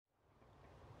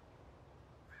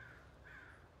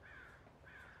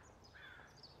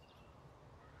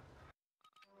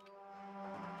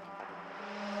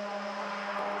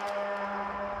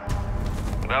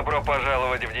Добро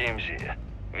пожаловать в DMZ.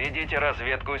 Ведите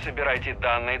разведку и собирайте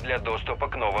данные для доступа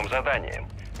к новым заданиям.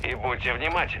 И будьте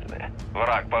внимательны.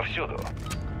 Враг повсюду.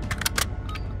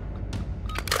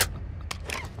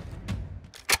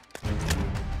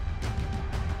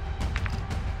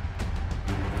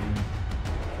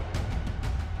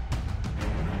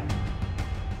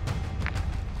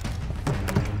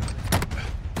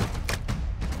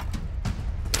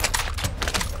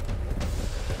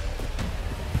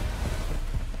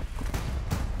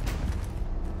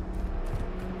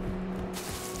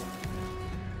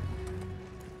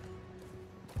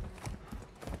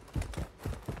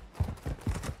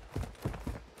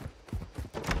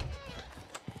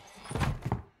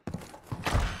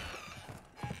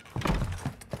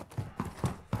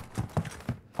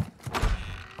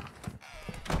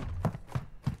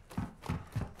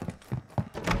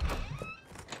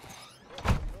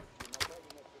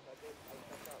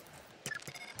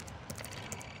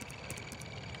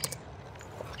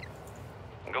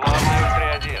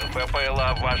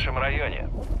 ППЛА в вашем районе.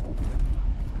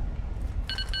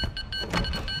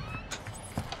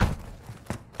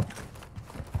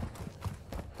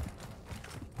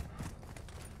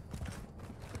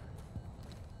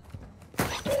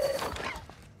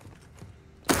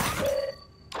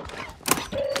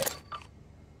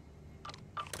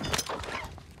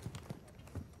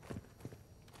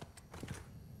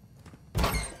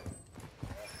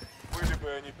 Были бы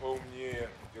они поумнее,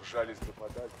 держались бы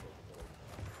подальше.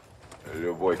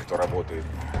 Любой, кто работает.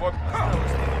 Вот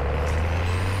осталось.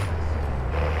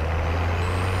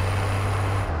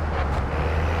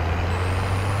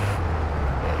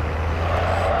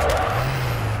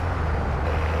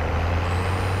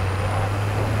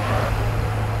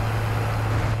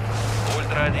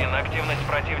 Ультра-1, активность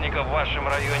противника в вашем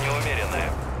районе умеренная.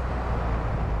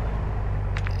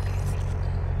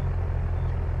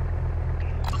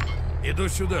 Иду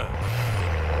сюда.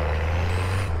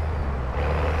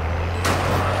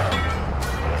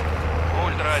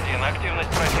 Ультра-1, активность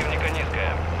противника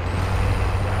низкая.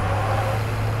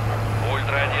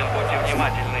 Ультра-1, будьте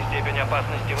внимательны, степень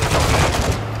опасности высокая.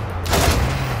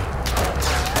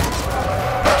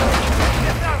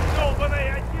 Это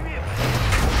долбаная очевидность!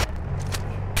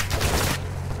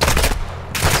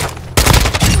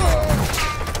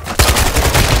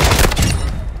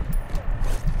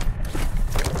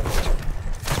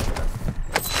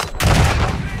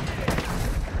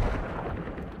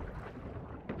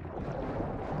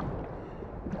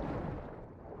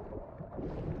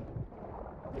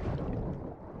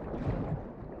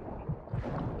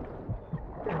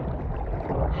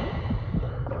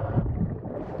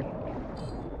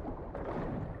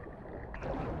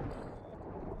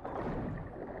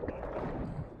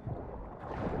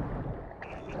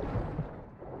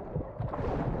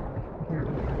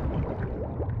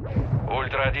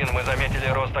 Ультра-1, мы заметили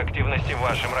рост активности в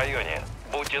вашем районе.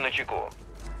 Будьте начеку.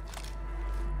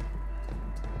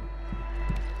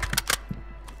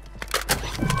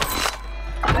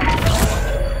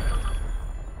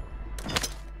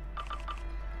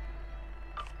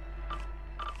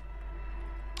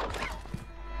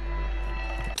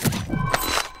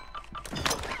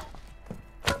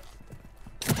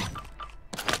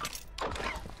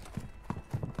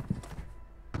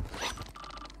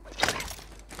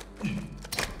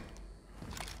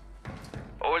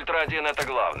 Ультра-1 это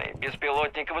главный.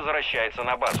 Беспилотник возвращается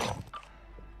на базу.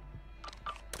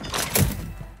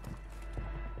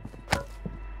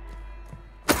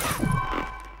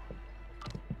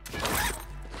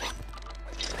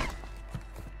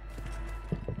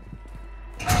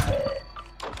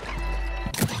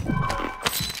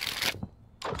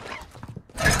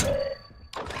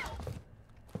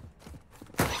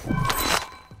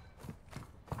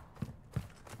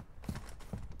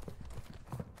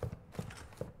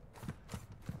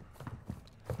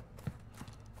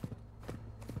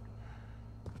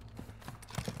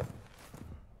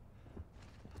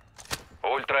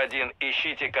 Ультра-1,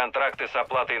 ищите контракты с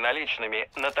оплатой наличными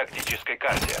на тактической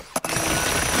карте.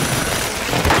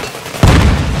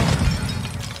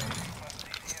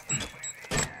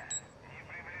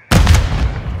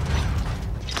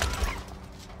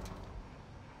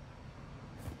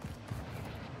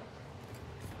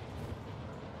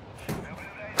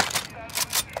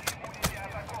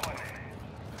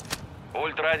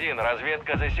 Ультра-1,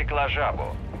 разведка засекла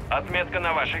жабу. Отметка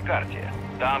на вашей карте.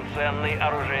 Там ценный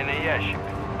оружейный ящик.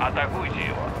 Атакуйте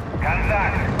его.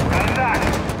 Контакт! Контакт!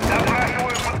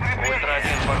 Запрашиваю подкрепление!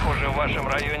 Ультра-1, похоже, в вашем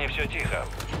районе все тихо.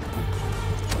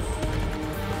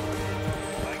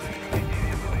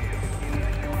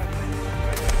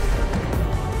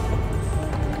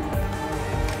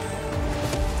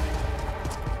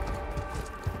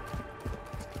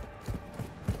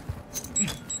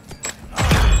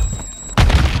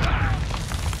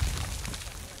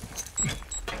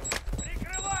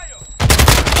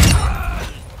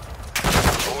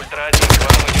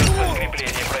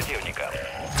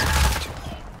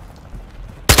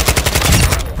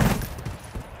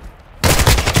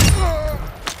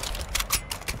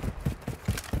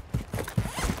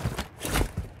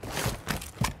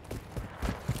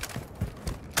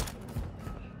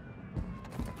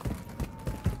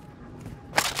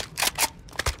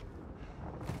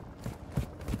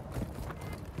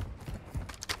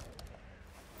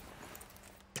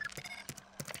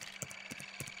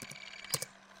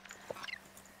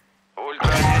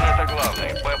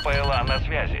 Ультра-2 на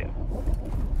связи.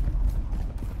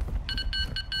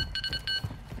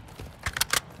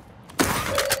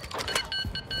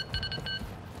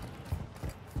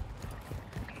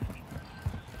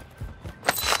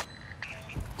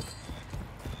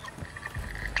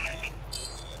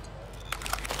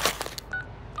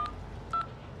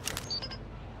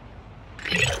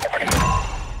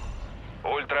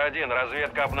 Ультра-1,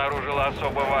 разведка обнаружила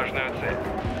особо важную цель.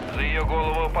 За ее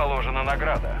голову положена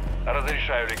награда.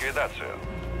 Разрешаю ликвидацию.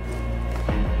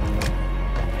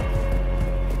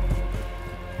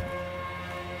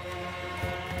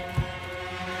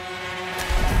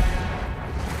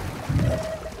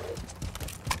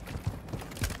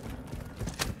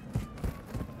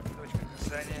 Точка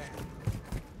касания.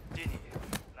 Тени.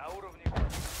 На уровне.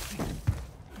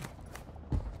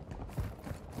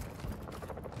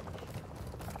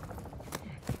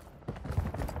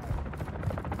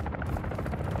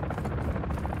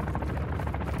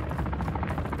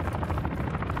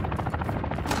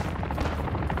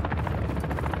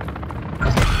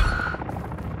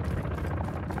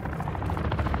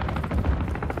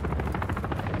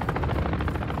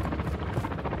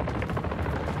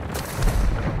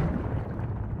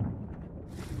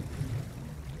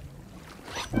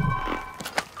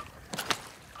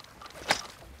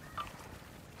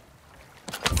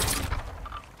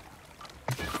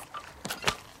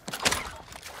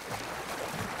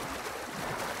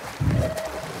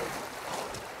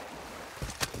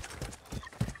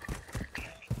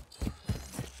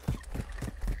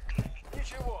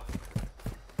 Ничего.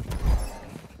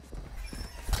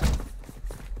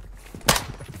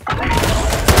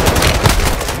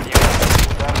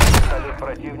 Ударный пистолет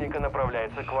противника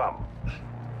направляется к вам.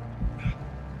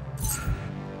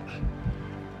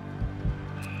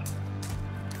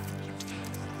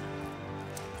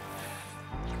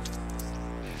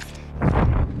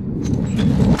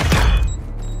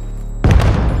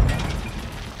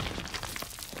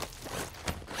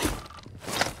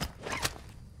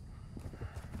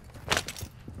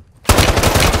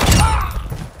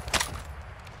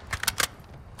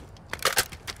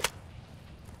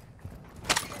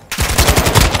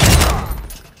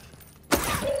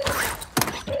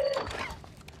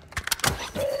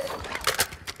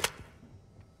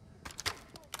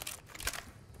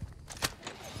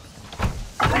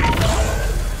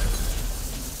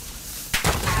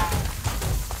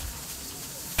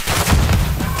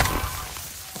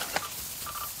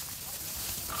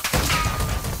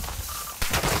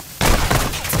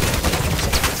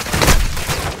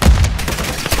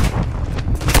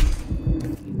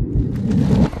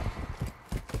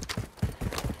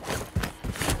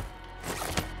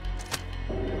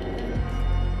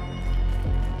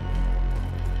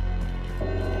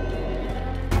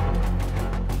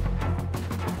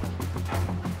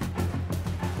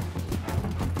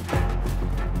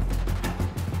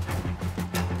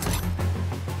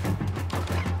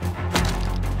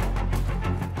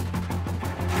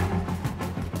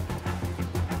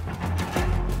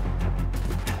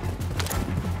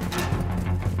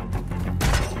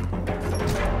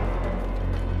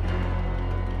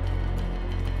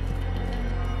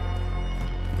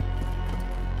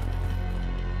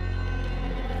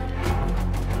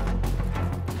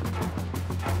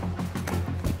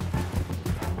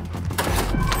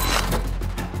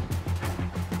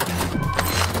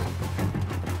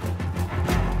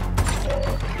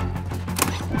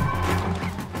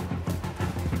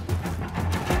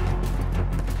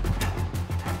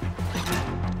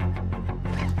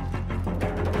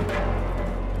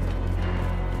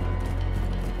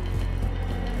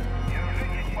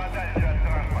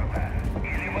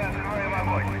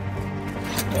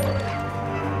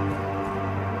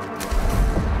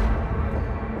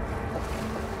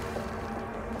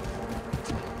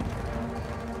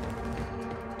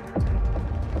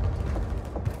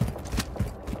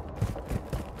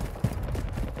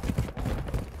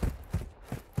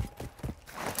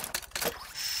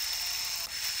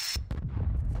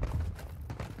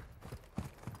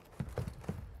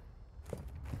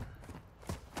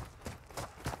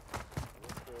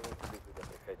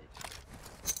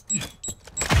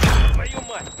 Твою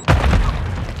мать!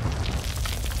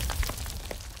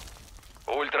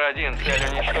 Ультра-1, цель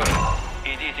уничтожена.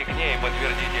 Идите к ней и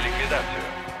подтвердите ликвидацию.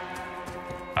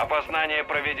 Опознание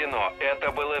проведено.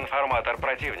 Это был информатор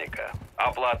противника.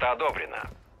 Оплата одобрена.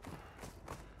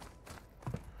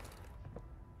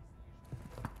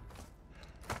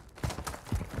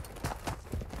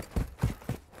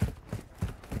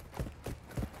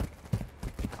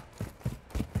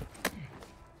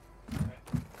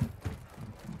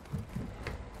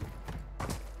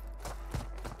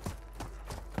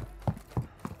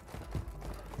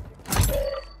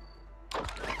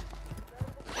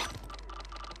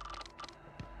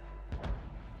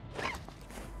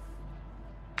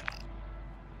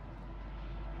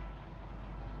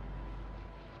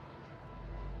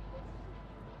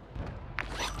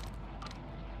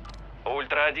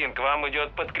 Ультра-1, к вам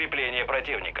идет подкрепление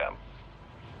противника.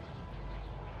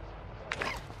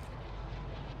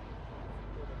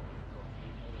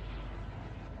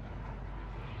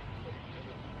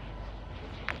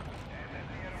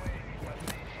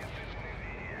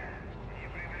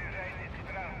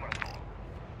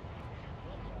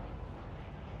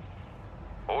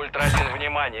 Ультра-1,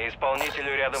 внимание,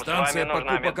 исполнителю рядом с вами Станция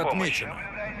нужна покупок медпомощь. отмечена.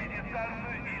 Соблюдайте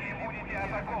дистанцию или будете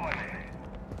атакованы.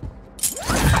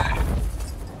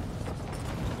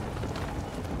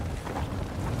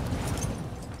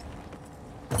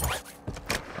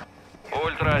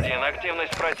 Ультра-1,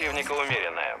 активность противника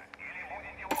умеренная.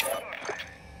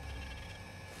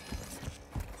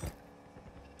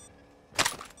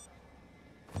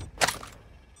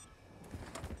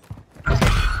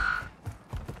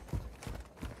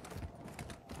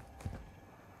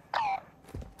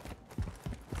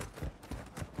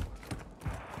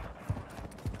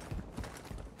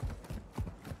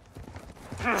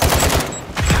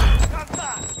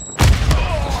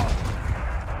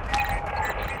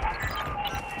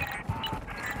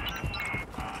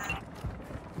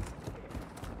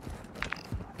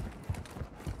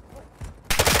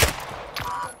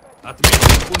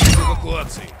 Отметьте пункт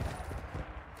эвакуации.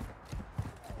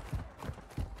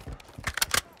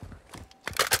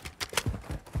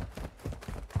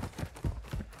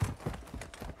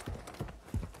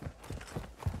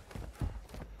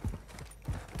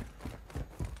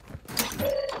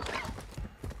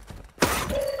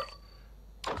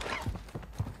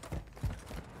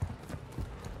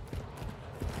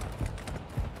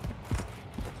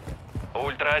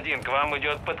 Ультра-1, к вам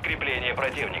идет подкрепление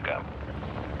противника.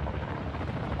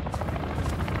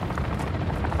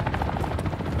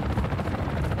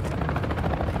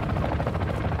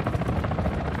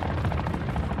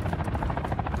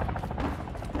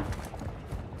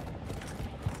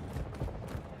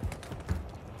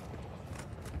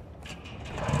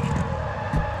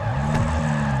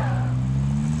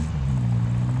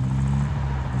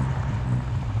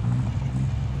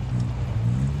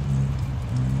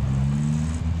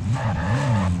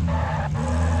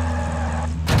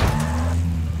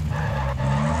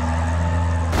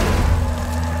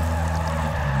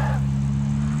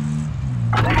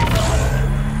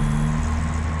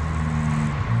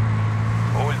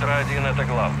 Ультра-1 это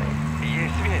главный.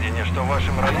 Есть сведения, что в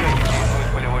вашем районе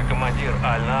действует полевой командир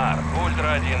Аль-Наар.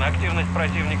 Ультра-1, активность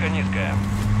противника низкая.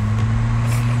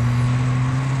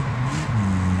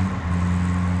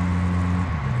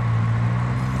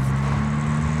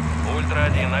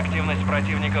 Ультра-1, активность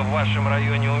противника в вашем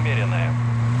районе умеренная.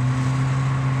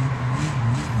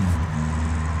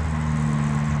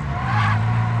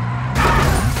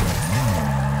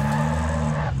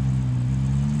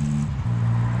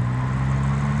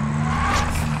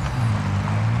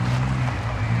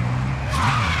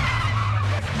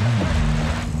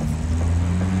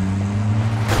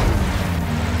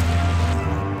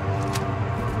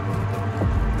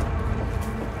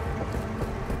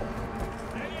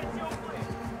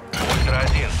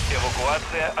 Ультра-1,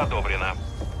 эвакуация одобрена.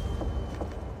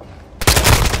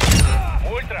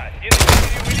 Ультра,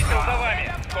 Ин-4 вылетел за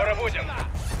вами. Скоро будем.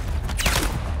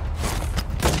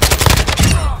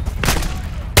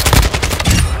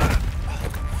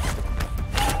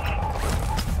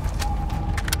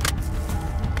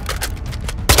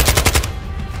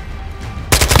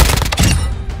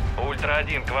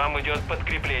 Ультра-1, к вам идет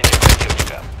подкрепление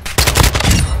противника.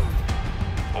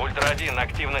 Ультра-1,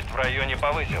 активность в районе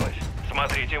повысилась.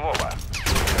 Смотрите в оба.